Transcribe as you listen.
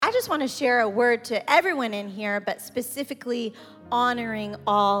I just want to share a word to everyone in here, but specifically honoring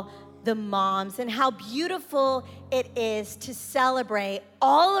all the moms and how beautiful it is to celebrate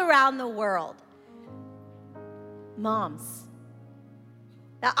all around the world moms.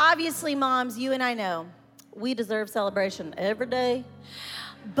 Now, obviously, moms, you and I know, we deserve celebration every day.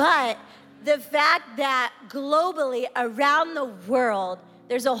 But the fact that globally, around the world,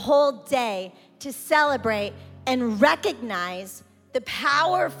 there's a whole day to celebrate and recognize the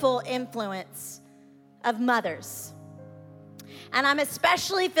powerful influence of mothers. And I'm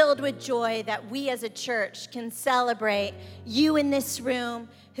especially filled with joy that we as a church can celebrate you in this room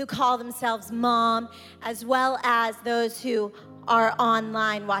who call themselves mom, as well as those who are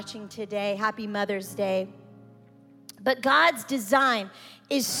online watching today. Happy Mother's Day. But God's design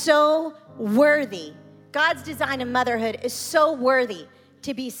is so worthy. God's design of motherhood is so worthy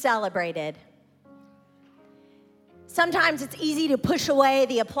to be celebrated. Sometimes it's easy to push away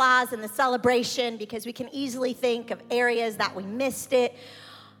the applause and the celebration because we can easily think of areas that we missed it.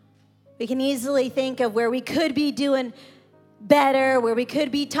 We can easily think of where we could be doing better, where we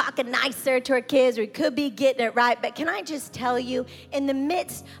could be talking nicer to our kids, we could be getting it right. But can I just tell you, in the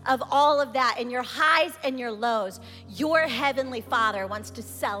midst of all of that, in your highs and your lows, your Heavenly Father wants to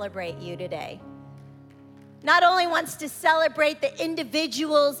celebrate you today. Not only wants to celebrate the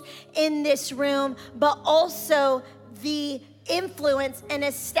individuals in this room, but also the influence and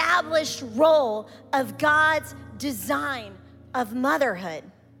established role of God's design of motherhood.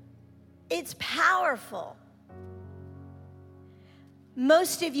 It's powerful.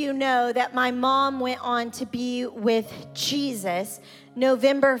 Most of you know that my mom went on to be with Jesus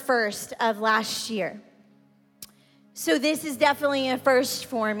November 1st of last year. So this is definitely a first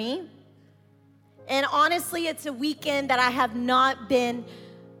for me. And honestly, it's a weekend that I have not been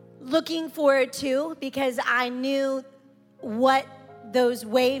looking forward to because I knew what those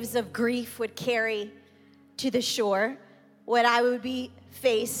waves of grief would carry to the shore, what I would be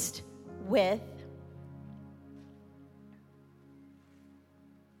faced with.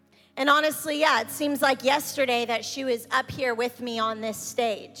 And honestly, yeah, it seems like yesterday that she was up here with me on this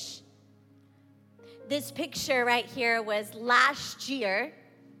stage. This picture right here was last year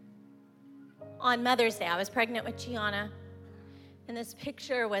on Mother's Day. I was pregnant with Gianna. And this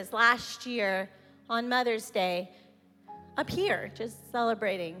picture was last year on Mother's Day up here, just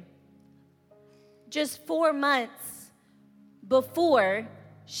celebrating. Just 4 months before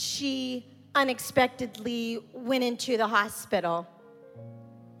she unexpectedly went into the hospital.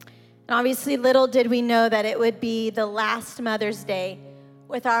 And obviously, little did we know that it would be the last Mother's Day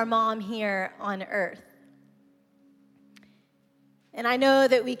with our mom here on earth. And I know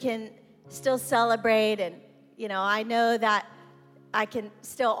that we can still celebrate, and, I know that I can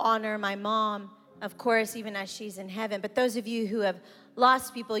still honor my mom, of course, even as she's in heaven. But those of you who have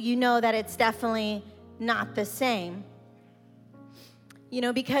lost people, you know that it's definitely not the same.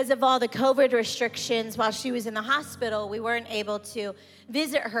 Because of all the COVID restrictions while she was in the hospital, we weren't able to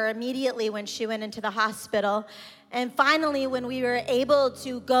visit her immediately when she went into the hospital. And finally, when we were able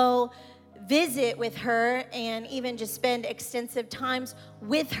to go visit with her and even just spend extensive times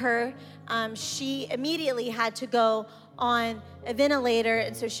with her, she immediately had to go on a ventilator,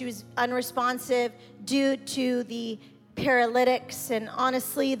 and so she was unresponsive due to the paralytics. And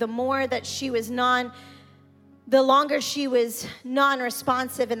honestly, the longer she was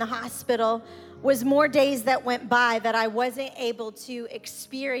non-responsive in the hospital was more days that went by that I wasn't able to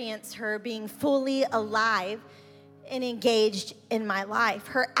experience her being fully alive and engaged in my life.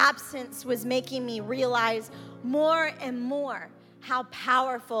 Her absence was making me realize more and more how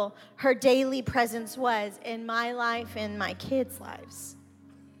powerful her daily presence was in my life and my kids' lives.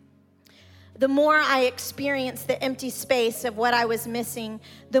 The more I experienced the empty space of what I was missing,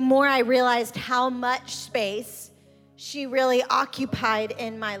 the more I realized how much space she really occupied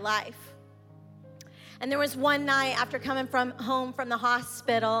in my life. And there was one night after coming home from the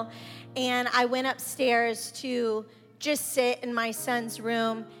hospital, and I went upstairs to just sit in my son's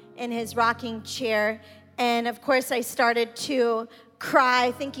room in his rocking chair. And of course, I started to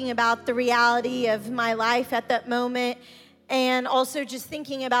cry, thinking about the reality of my life at that moment, and also just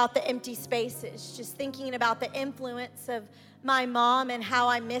thinking about the empty spaces, just thinking about the influence of my mom and how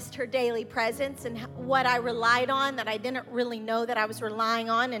I missed her daily presence and what I relied on that I didn't really know that I was relying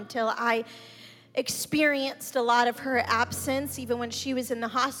on until I experienced a lot of her absence, even when she was in the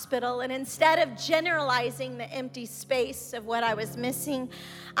hospital. And instead of generalizing the empty space of what I was missing,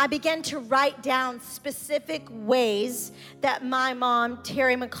 I began to write down specific ways that my mom,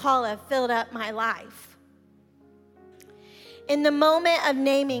 Terry McCullough, filled up my life. In the moment of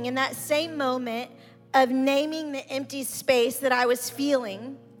naming, in that same moment of naming the empty space that I was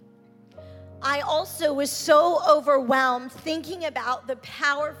feeling I also was so overwhelmed thinking about the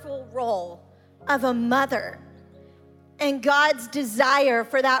powerful role of a mother and God's desire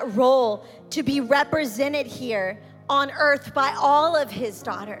for that role to be represented here on earth by all of his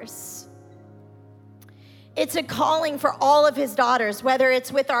daughters. It's a calling for all of his daughters, whether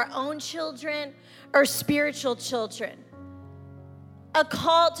it's with our own children or spiritual children. A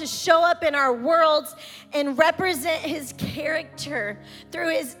call to show up in our worlds and represent his character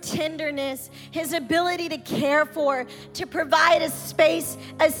through his tenderness, his ability to care for, to provide a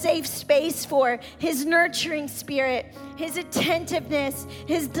safe space for, his nurturing spirit, his attentiveness,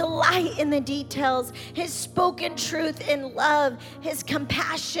 his delight in the details, his spoken truth in love, his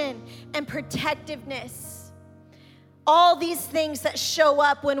compassion and protectiveness. All these things that show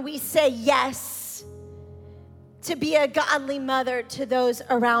up when we say yes to be a godly mother to those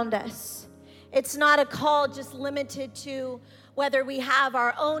around us. It's not a call just limited to whether we have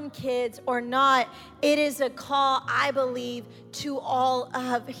our own kids or not. It is a call, I believe, to all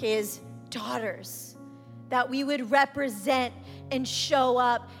of his daughters, that we would represent and show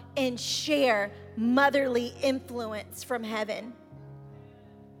up and share motherly influence from heaven.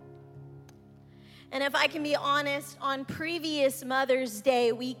 And if I can be honest, on previous Mother's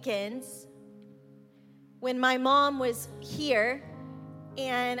Day weekends, when my mom was here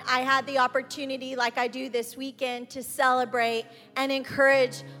and I had the opportunity, like I do this weekend, to celebrate and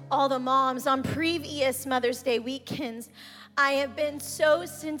encourage all the moms on previous Mother's Day weekends, I have been so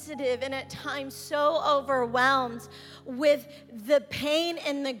sensitive and at times so overwhelmed with the pain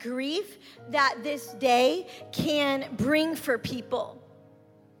and the grief that this day can bring for people.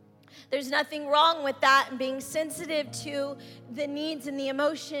 There's nothing wrong with that and being sensitive to the needs and the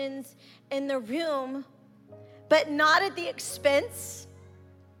emotions in the room, but not at the expense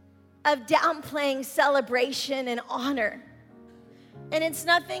of downplaying celebration and honor. And it's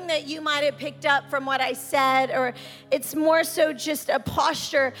nothing that you might have picked up from what I said, or it's more so just a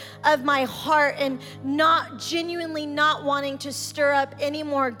posture of my heart and not genuinely not wanting to stir up any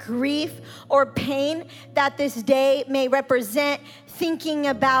more grief or pain that this day may represent, thinking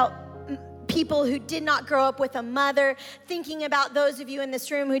about people who did not grow up with a mother, thinking about those of you in this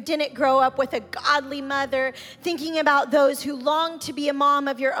room who didn't grow up with a godly mother, thinking about those who long to be a mom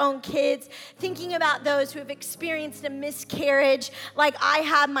of your own kids, thinking about those who have experienced a miscarriage like I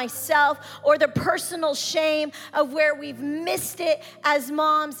have myself, or the personal shame of where we've missed it as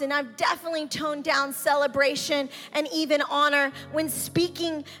moms. And I've definitely toned down celebration and even honor when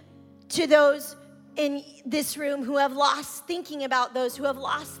speaking to those in this room who have lost, thinking about those who have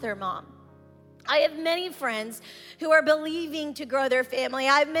lost their mom. I have many friends who are believing to grow their family.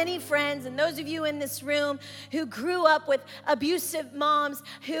 I have many friends, and those of you in this room who grew up with abusive moms,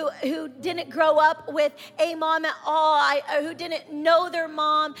 who didn't grow up with a mom at all, who didn't know their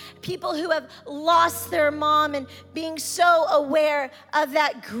mom, people who have lost their mom, and being so aware of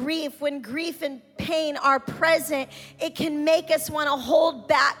that grief. When grief and pain are present, it can make us want to hold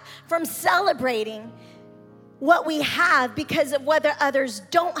back from celebrating what we have because of whether others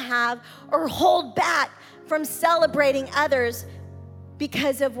don't have, or hold back from celebrating others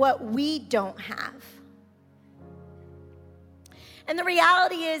because of what we don't have. And the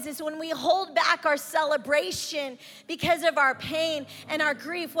reality is when we hold back our celebration because of our pain and our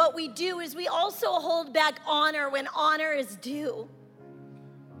grief, what we do is we also hold back honor when honor is due.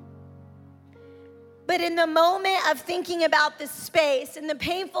 But in the moment of thinking about this space, in the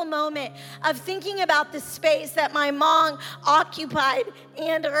painful moment of thinking about the space that my mom occupied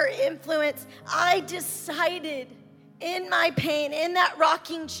and her influence, I decided in my pain, in that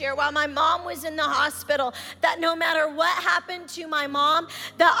rocking chair while my mom was in the hospital, that no matter what happened to my mom,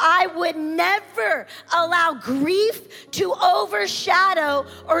 that I would never allow grief to overshadow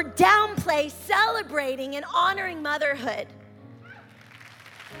or downplay celebrating and honoring motherhood.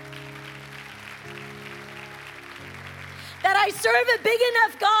 That I serve a big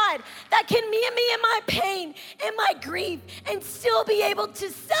enough God that can meet me in my pain, in my grief, and still be able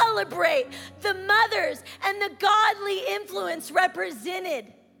to celebrate the mothers and the godly influence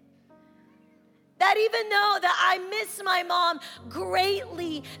represented. That even though that I miss my mom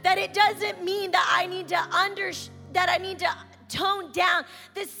greatly, that it doesn't mean that I need to tone down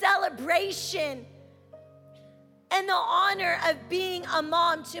the celebration and the honor of being a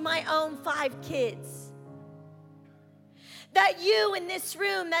mom to my own 5 kids. That you in this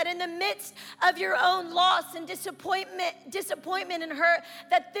room, that in the midst of your own loss and disappointment and hurt,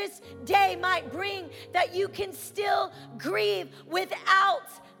 that this day might bring, that you can still grieve without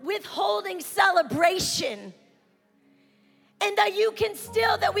withholding celebration. And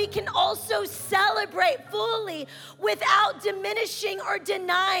that we can also celebrate fully without diminishing or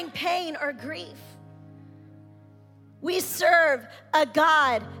denying pain or grief. We serve a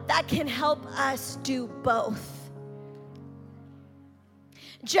God that can help us do both.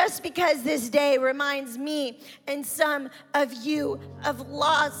 Just because this day reminds me and some of you of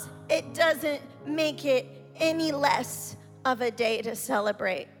loss, it doesn't make it any less of a day to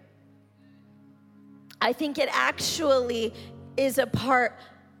celebrate. I think it actually is a part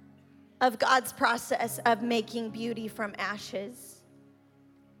of God's process of making beauty from ashes.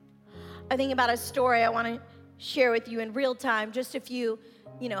 I think about a story I want to share with you in real time, just a few,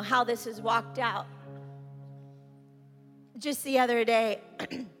 how this is walked out. Just the other day,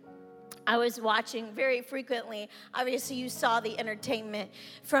 I was watching very frequently. Obviously, you saw the entertainment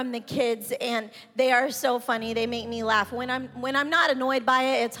from the kids, and they are so funny. They make me laugh. When I'm not annoyed by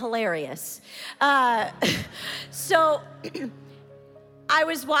it, it's hilarious. So I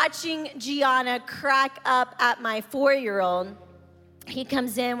was watching Gianna crack up at my 4-year-old. He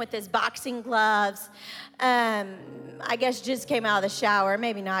comes in with his boxing gloves. I guess just came out of the shower.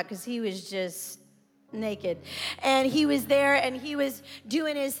 Maybe not, because he was just naked. And he was there and he was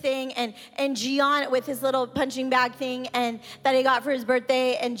doing his thing, and Gianna with his little punching bag thing and that he got for his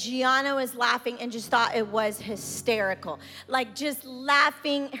birthday, and Gianna was laughing and just thought it was hysterical. Like just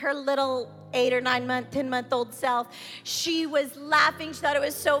laughing, her little 8 or 9 month, 10-month-old self. She was laughing. She thought it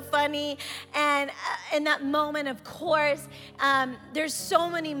was so funny. And in that moment, of course, there's so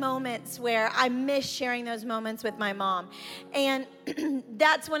many moments where I miss sharing those moments with my mom. And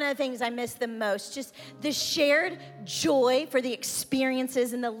that's one of the things I miss the most, just the shared joy for the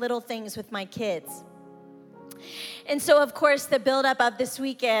experiences and the little things with my kids. And so, of course, the buildup of this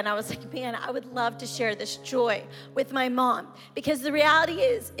weekend, I was like, man, I would love to share this joy with my mom. Because the reality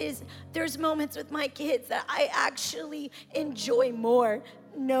is there's moments with my kids that I actually enjoy more,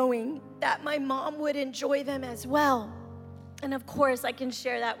 knowing that my mom would enjoy them as well. And of course, I can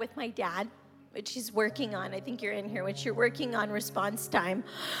share that with my dad, which he's working on. I think you're in here, which you're working on response time.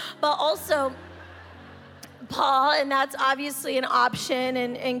 But also Paul, and that's obviously an option,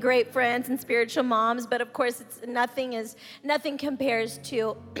 and great friends and spiritual moms, but of course nothing compares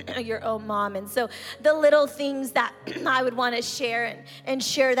to your own mom. And so the little things that I would want to share and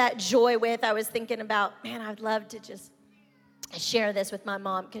share that joy with, I was thinking about, man, I'd love to just share this with my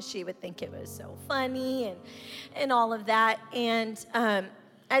mom because she would think it was so funny and all of that. And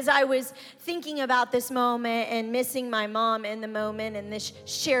as I was thinking about this moment and missing my mom in the moment and this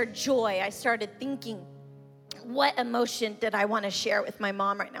shared joy, I started thinking, what emotion did I want to share with my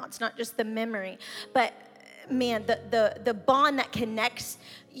mom right now? It's not just the memory, but man, the bond that connects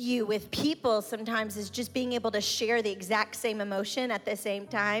you with people sometimes is just being able to share the exact same emotion at the same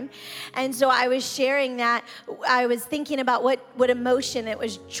time. And so I was sharing that. I was thinking about what emotion. It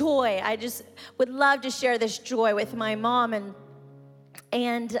was joy. I just would love to share this joy with my mom.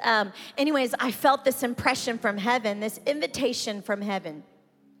 And anyways, I felt this impression from heaven, this invitation from heaven.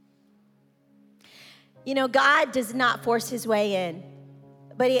 You know, God does not force his way in,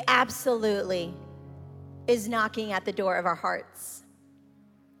 but he absolutely is knocking at the door of our hearts.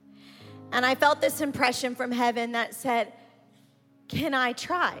 And I felt this impression from heaven that said, can I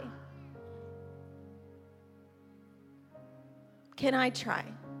try? Can I try?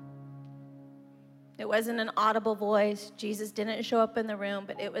 It wasn't an audible voice. Jesus didn't show up in the room,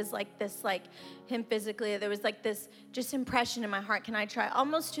 but it was like this, like him physically. There was like this just impression in my heart. Can I try?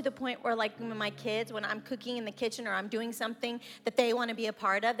 Almost to the point where like my kids, when I'm cooking in the kitchen or I'm doing something that they want to be a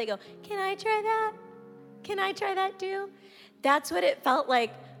part of, they go, can I try that? Can I try that too? That's what it felt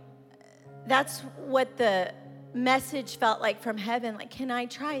like. That's what the message felt like from heaven. Like, can I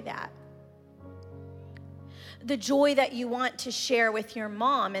try that? The joy that you want to share with your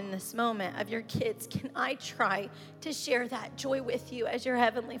mom in this moment of your kids, can I try to share that joy with you as your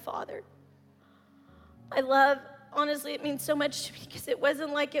Heavenly Father? Honestly, it means so much to me because it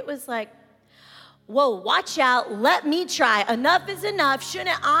wasn't like it was like, whoa, watch out, let me try. Enough is enough.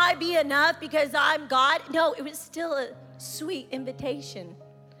 Shouldn't I be enough because I'm God? No, it was still a sweet invitation.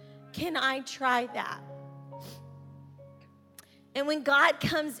 Can I try that? And when God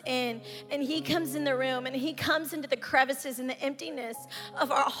comes in and he comes in the room and he comes into the crevices and the emptiness of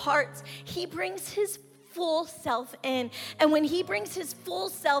our hearts, he brings his full self in. And when he brings his full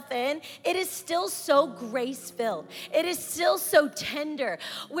self in, it is still so grace-filled. It is still so tender.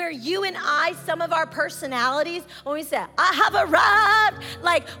 Where you and I, some of our personalities, when we say, I have arrived,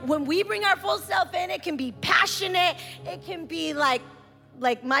 like when we bring our full self in, it can be passionate. It can be like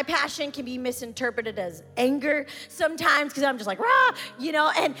like my passion can be misinterpreted as anger sometimes because I'm just like, rah,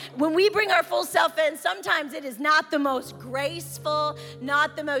 and when we bring our full self in, sometimes it is not the most graceful,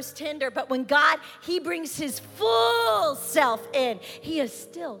 not the most tender, but when God, he brings his full self in, he is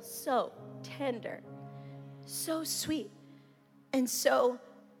still so tender, so sweet, and so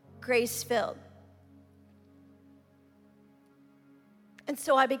grace-filled. And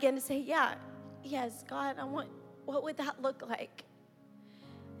so I began to say, yes, God, what would that look like?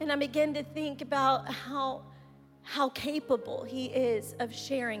 And I began to think about how capable he is of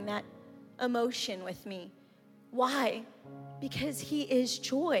sharing that emotion with me. Why? Because he is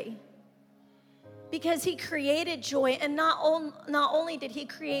joy. Because he created joy, and not only did he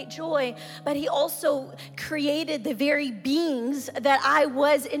create joy, but he also created the very beings that I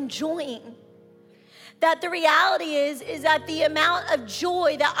was enjoying. That the reality is that the amount of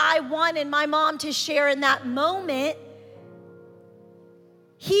joy that I wanted my mom to share in that moment,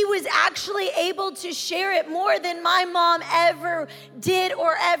 he was actually able to share it more than my mom ever did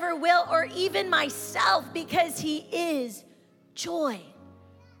or ever will, or even myself, because he is joy.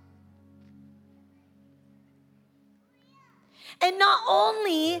 And not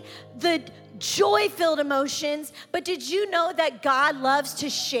only the joy-filled emotions, but did you know that God loves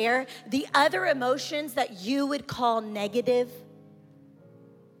to share the other emotions that you would call negative?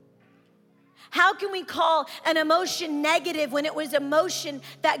 How can we call an emotion negative when it was emotion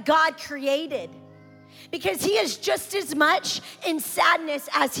that God created? Because he is just as much in sadness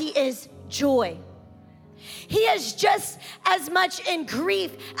as he is joy. He is just as much in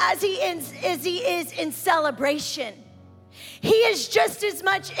grief as he is in celebration. He is just as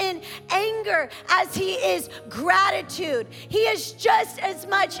much in anger as he is gratitude. He is just as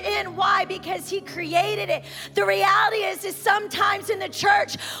much in why? Because he created it. The reality is sometimes in the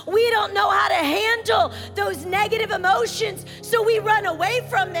church, we don't know how to handle those negative emotions, so we run away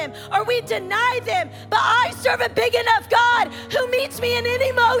from them or we deny them. But I serve a big enough God who meets me in any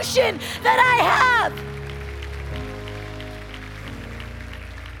emotion that I have.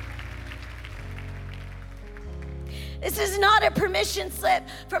 This is not a permission slip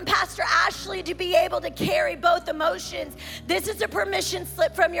from Pastor Ashley to be able to carry both emotions. This is a permission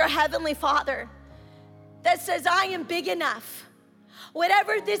slip from your Heavenly Father that says, I am big enough.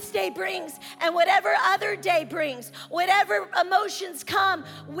 Whatever this day brings and whatever other day brings, whatever emotions come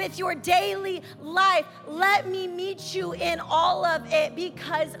with your daily life, let me meet you in all of it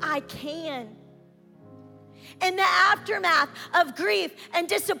because I can. In the aftermath of grief and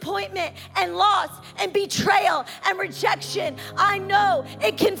disappointment and loss and betrayal and rejection, I know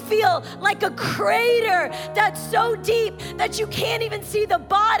it can feel like a crater that's so deep that you can't even see the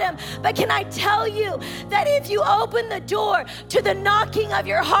bottom. But can I tell you that if you open the door to the knocking of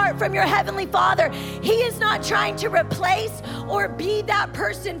your heart from your Heavenly Father, he is not trying to replace or be that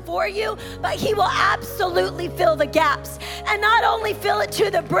person for you, but he will absolutely fill the gaps. And not only fill it to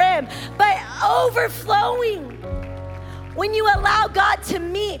the brim, but overflowing. When you allow God to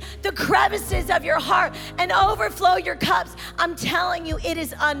meet the crevices of your heart and overflow your cups, I'm telling you, it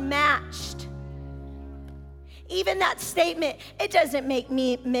is unmatched. Even that statement, it doesn't make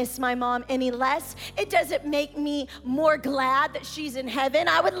me miss my mom any less. It doesn't make me more glad that she's in heaven.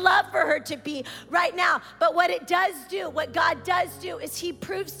 I would love for her to be right now. But what it does do, what God does do, is he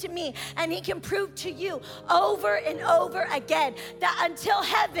proves to me, and he can prove to you over and over again, that until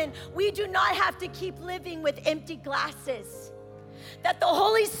heaven, we do not have to keep living with empty glasses. That the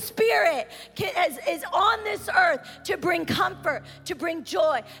Holy Spirit is on this earth to bring comfort, to bring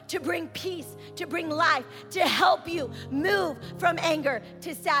joy, to bring peace, to bring life, to help you move from anger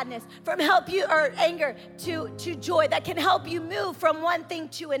to sadness, from anger to joy, that can help you move from one thing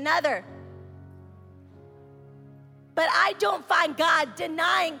to another. But I don't find God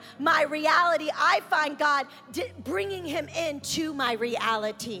denying my reality. I find God bringing him into my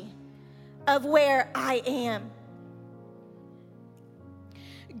reality of where I am.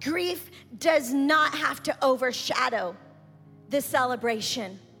 Grief does not have to overshadow the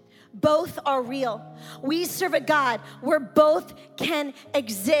celebration. Both are real. We serve a God where both can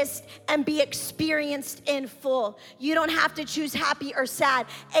exist and be experienced in full. You don't have to choose happy or sad,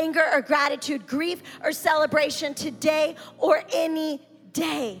 anger or gratitude, grief or celebration, today or any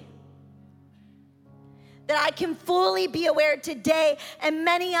day. That I can fully be aware today and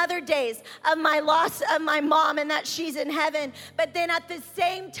many other days of my loss of my mom and that she's in heaven. But then at the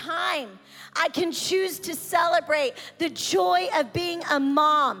same time, I can choose to celebrate the joy of being a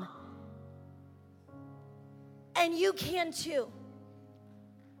mom. And you can too.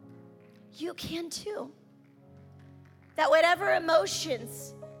 You can too. That whatever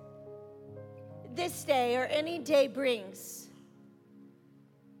emotions this day or any day brings,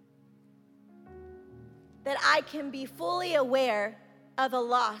 that I can be fully aware of a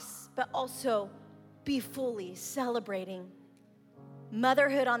loss, but also be fully celebrating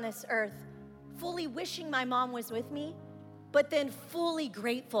motherhood on this earth, fully wishing my mom was with me, but then fully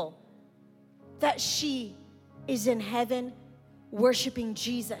grateful that she is in heaven worshiping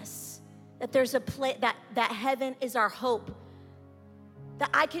Jesus, that there's a place, that heaven is our hope,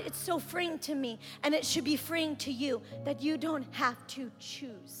 it's so freeing to me, and it should be freeing to you, that you don't have to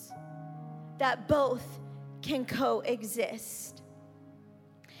choose, that both can coexist.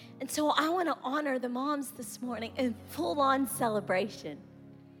 And so I want to honor the moms this morning in full-on celebration.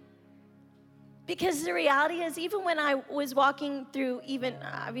 Because the reality is, even when I was walking through,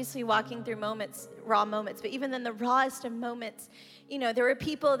 moments, raw moments, but even in the rawest of moments, there were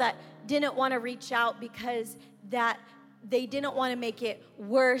people that didn't want to reach out because that they didn't want to make it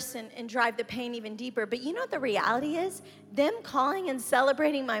worse and drive the pain even deeper. But you know what the reality is? Them calling and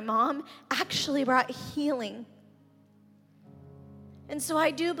celebrating my mom actually brought healing. And so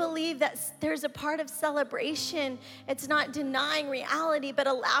I do believe that there's a part of celebration. It's not denying reality, but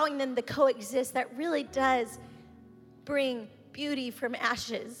allowing them to coexist that really does bring beauty from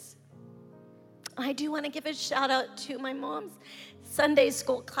ashes. I do want to give a shout out to my mom's Sunday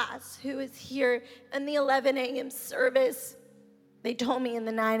school class who is here in the 11 a.m. service. They told me in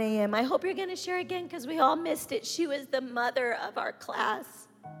the 9 a.m. I hope you're going to share again because we all missed it. She was the mother of our class.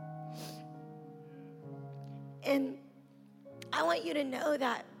 And I want you to know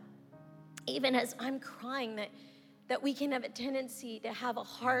that even as I'm crying, that we can have a tendency to have a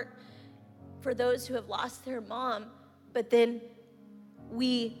heart for those who have lost their mom, but then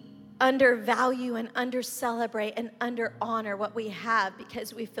we undervalue and under-celebrate and under-honor what we have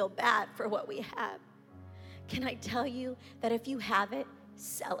because we feel bad for what we have. Can I tell you that if you have it,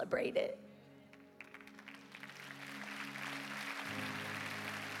 celebrate it?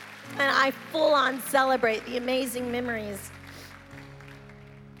 And I full-on celebrate the amazing memories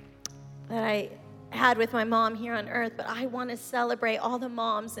that I had with my mom here on earth, but I want to celebrate all the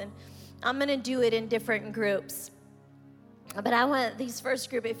moms, and I'm going to do it in different groups. But I want these first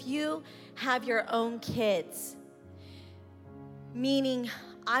group, if you have your own kids, meaning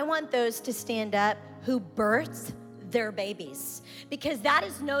I want those to stand up who birthed their babies, because that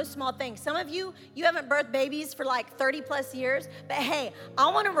is no small thing. Some of you haven't birthed babies for like 30 plus years, but hey,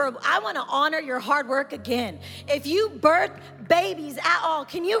 I want to honor your hard work again. If you birthed babies at all,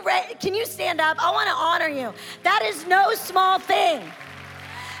 can you stand up? I want to honor you. That is no small thing.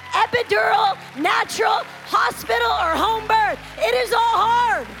 Epidural, natural, hospital, or home birth. It is all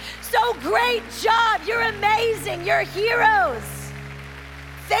hard. So great job. You're amazing. You're heroes.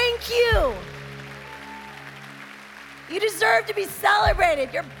 Thank you. You deserve to be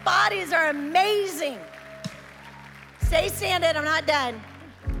celebrated. Your bodies are amazing. Stay standing. I'm not done.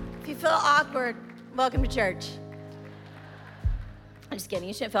 If you feel awkward, welcome to church. I'm just kidding.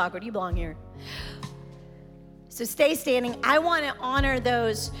 You shouldn't feel awkward. You belong here. So stay standing. I want to honor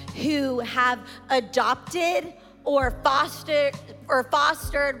those who have adopted or fostered,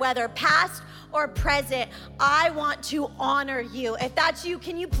 whether past or present. I want to honor you. If that's you,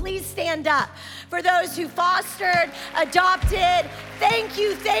 can you please stand up? For those who fostered, adopted, thank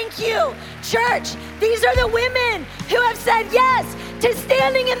you, thank you. Church, these are the women who have said yes to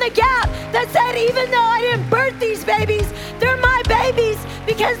standing in the gap, that said, even though I didn't birth these babies, they're my babies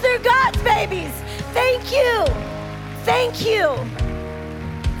because they're God's babies. Thank you. Thank you.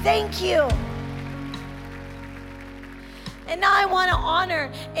 Thank you. And now I want to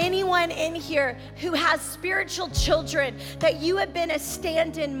honor anyone in here who has spiritual children, that you have been a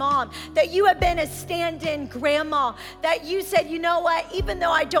stand-in mom, that you have been a stand-in grandma, that you said, you know what, even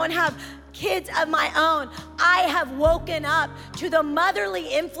though I don't have kids of my own, I have woken up to the motherly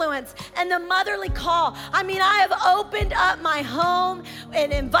influence and the motherly call. I mean, I have opened up my home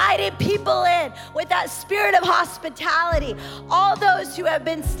and invited people in with that spirit of hospitality. All those who have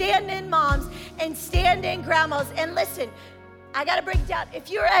been stand-in moms and stand-in grandmas. And listen, I got to break it down. If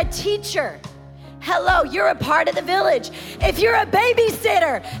you're a teacher, hello, you're a part of the village. If you're a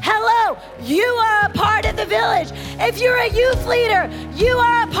babysitter, hello, you are a part of the village. If you're a youth leader, you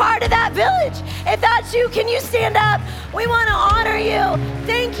are a part of that village. If that's you, can you stand up? We want to honor you.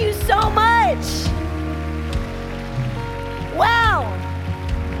 Thank you so much. Wow.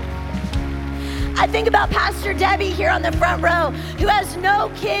 I think about Pastor Debbie here on the front row, who has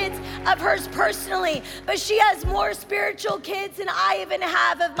no kids of hers personally, but she has more spiritual kids than I even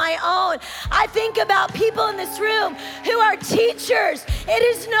have of my own. I think about people in this room who are teachers. It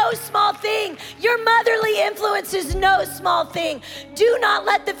is no small thing. Your motherly influence is no small thing. Do not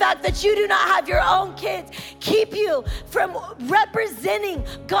let the fact that you do not have your own kids keep you from representing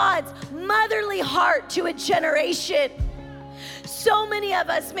God's motherly heart to a generation. So many of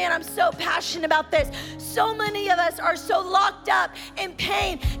us, man, I'm so passionate about this. So many of us are so locked up in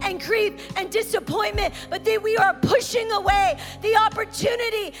pain and grief and disappointment, but then we are pushing away the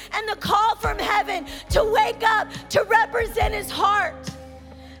opportunity and the call from heaven to wake up, to represent his heart.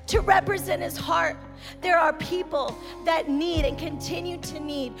 To represent his heart. There are people that need and continue to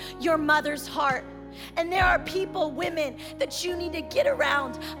need your mother's heart. And there are people, women, that you need to get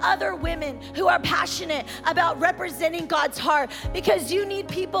around, other women who are passionate about representing God's heart, because you need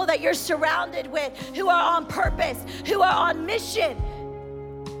people that you're surrounded with who are on purpose, who are on mission.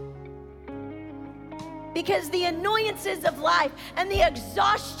 Because the annoyances of life and the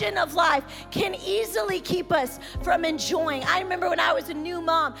exhaustion of life can easily keep us from enjoying. I remember when I was a new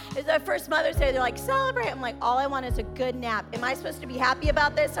mom, it was our first Mother's Day, they're like, celebrate. I'm like, all I want is a good nap. Am I supposed to be happy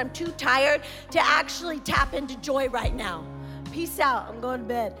about this? I'm too tired to actually tap into joy right now. Peace out, I'm going to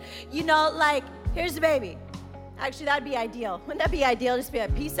bed. You know, like, here's the baby. Actually, that'd be ideal. Wouldn't that be ideal? Just be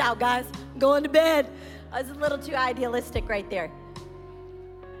like, peace out, guys, I'm going to bed. I was a little too idealistic right there.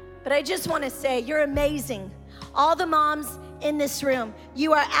 But I just want to say, you're amazing. All the moms in this room,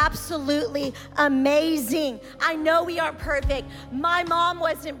 you are absolutely amazing. I know we aren't perfect. My mom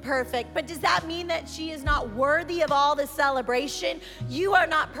wasn't perfect, but does that mean that she is not worthy of all the celebration? You are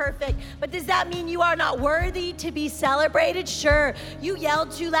not perfect, but does that mean you are not worthy to be celebrated? Sure, you yelled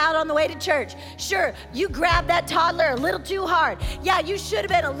too loud on the way to church. Sure, you grabbed that toddler a little too hard. Yeah, you should have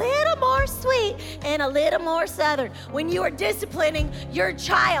been a little more sweet and a little more southern. When you were disciplining your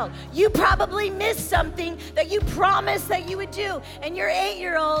child, you probably missed something that you promised that you would do, and your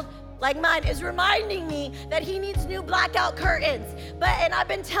 8-year-old, like mine, is reminding me that he needs new blackout curtains. And I've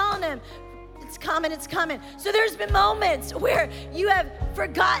been telling him, it's coming, it's coming. So there's been moments where you have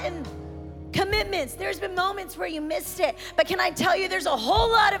forgotten commitments. There's been moments where you missed it. But can I tell you, there's a whole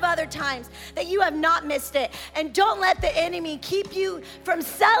lot of other times that you have not missed it. And don't let the enemy keep you from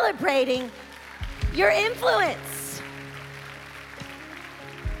celebrating your influence.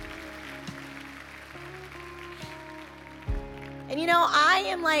 And you know, I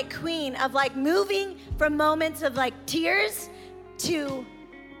am like queen of like moving from moments of like tears to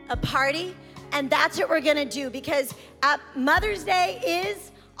a party. And that's what we're gonna do, because Mother's Day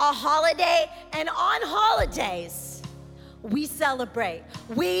is a holiday, and on holidays, we celebrate.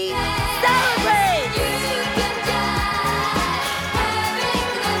 We celebrate!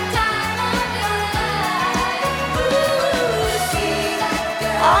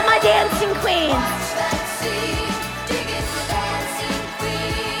 All my dancing queens.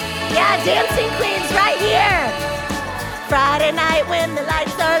 Yeah, dancing queens right here. Friday night when the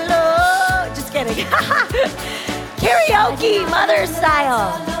lights are low. Just kidding. Karaoke, mother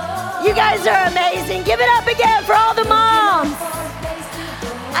style. You guys are amazing. Give it up again for all the moms.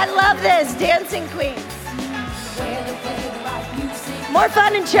 I love this, dancing queens. More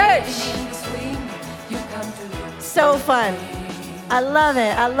fun in church. So fun. I love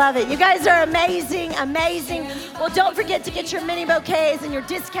it. I love it. You guys are amazing, amazing. Well, don't forget to get your mini bouquets and your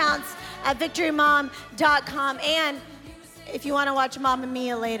discounts at victorymom.com. And if you want to watch Mamma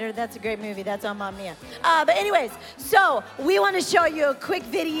Mia later, that's a great movie. That's on Mamma Mia. But anyways, so we want to show you a quick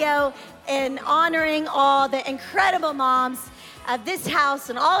video in honoring all the incredible moms of this house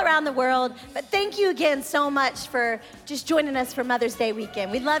and all around the world. But thank you again so much for just joining us for Mother's Day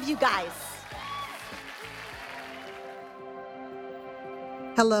weekend. We love you guys.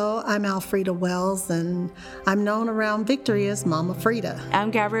 Hello, I'm Alfreda Wells, and I'm known around Victory as Mama Frida. I'm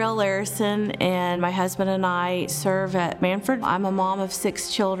Gabrielle Larison, and my husband and I serve at Manford. I'm a mom of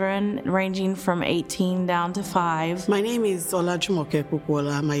 6 children, ranging from 18 down to 5. My name is Ola Jumoke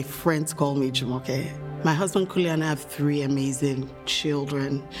Kukwala. My friends call me Jumoke. My husband Kuli and I have 3 amazing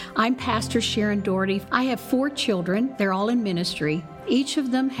children. I'm Pastor Sharon Doherty. I have 4 children. They're all in ministry. Each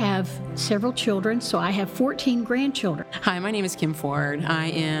of them have several children, so I have 14 grandchildren. Hi, my name is Kim Ford. I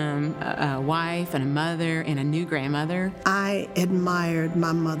am a wife and a mother and a new grandmother. I admired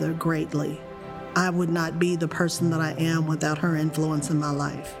my mother greatly. I would not be the person that I am without her influence in my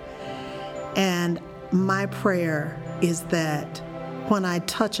life. And my prayer is that when I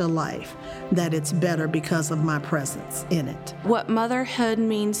touch a life, that it's better because of my presence in it. What motherhood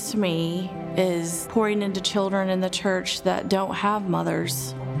means to me is pouring into children in the church that don't have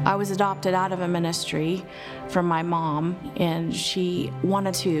mothers. I was adopted out of a ministry from my mom, and she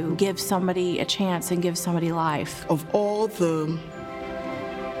wanted to give somebody a chance and give somebody life. Of all the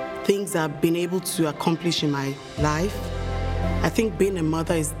things I've been able to accomplish in my life, I think being a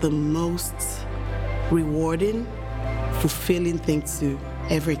mother is the most rewarding, fulfilling thing to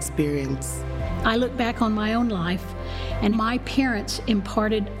ever experience. I look back on my own life, and my parents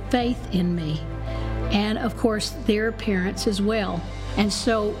imparted faith in me, and of course their parents as well. And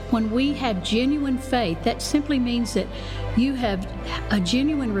so when we have genuine faith, that simply means that you have a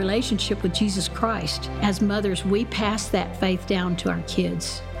genuine relationship with Jesus Christ. As mothers, we pass that faith down to our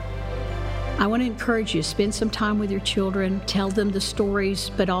kids. I want to encourage you to spend some time with your children, tell them the stories,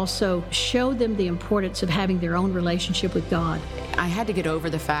 but also show them the importance of having their own relationship with God. I had to get over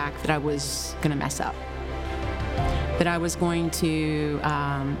the fact that I was going to mess up, that I was going to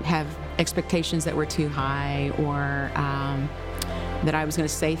have expectations that were too high, or that I was going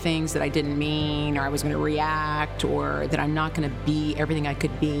to say things that I didn't mean, or I was going to react, or that I'm not going to be everything I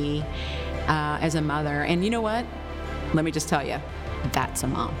could be as a mother. And you know what? Let me just tell you, that's a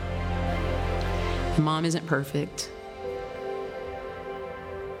mom. Mom isn't perfect,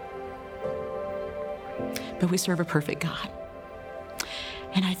 but we serve a perfect God.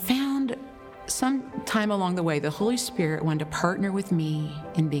 And I found some time along the way, the Holy Spirit wanted to partner with me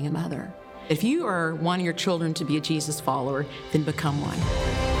in being a mother. If you are wanting your children to be a Jesus follower, then become one.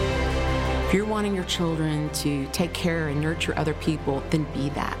 If you're wanting your children to take care and nurture other people, then be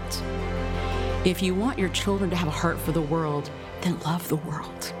that. If you want your children to have a heart for the world, then love the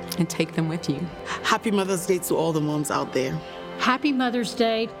world and take them with you. Happy Mother's Day to all the moms out there. Happy Mother's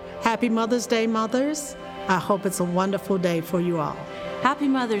Day. Happy Mother's Day, mothers. I hope it's a wonderful day for you all. Happy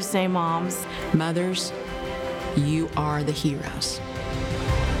Mother's Day, moms. Mothers, you are the heroes.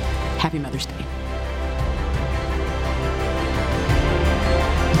 Happy Mother's Day.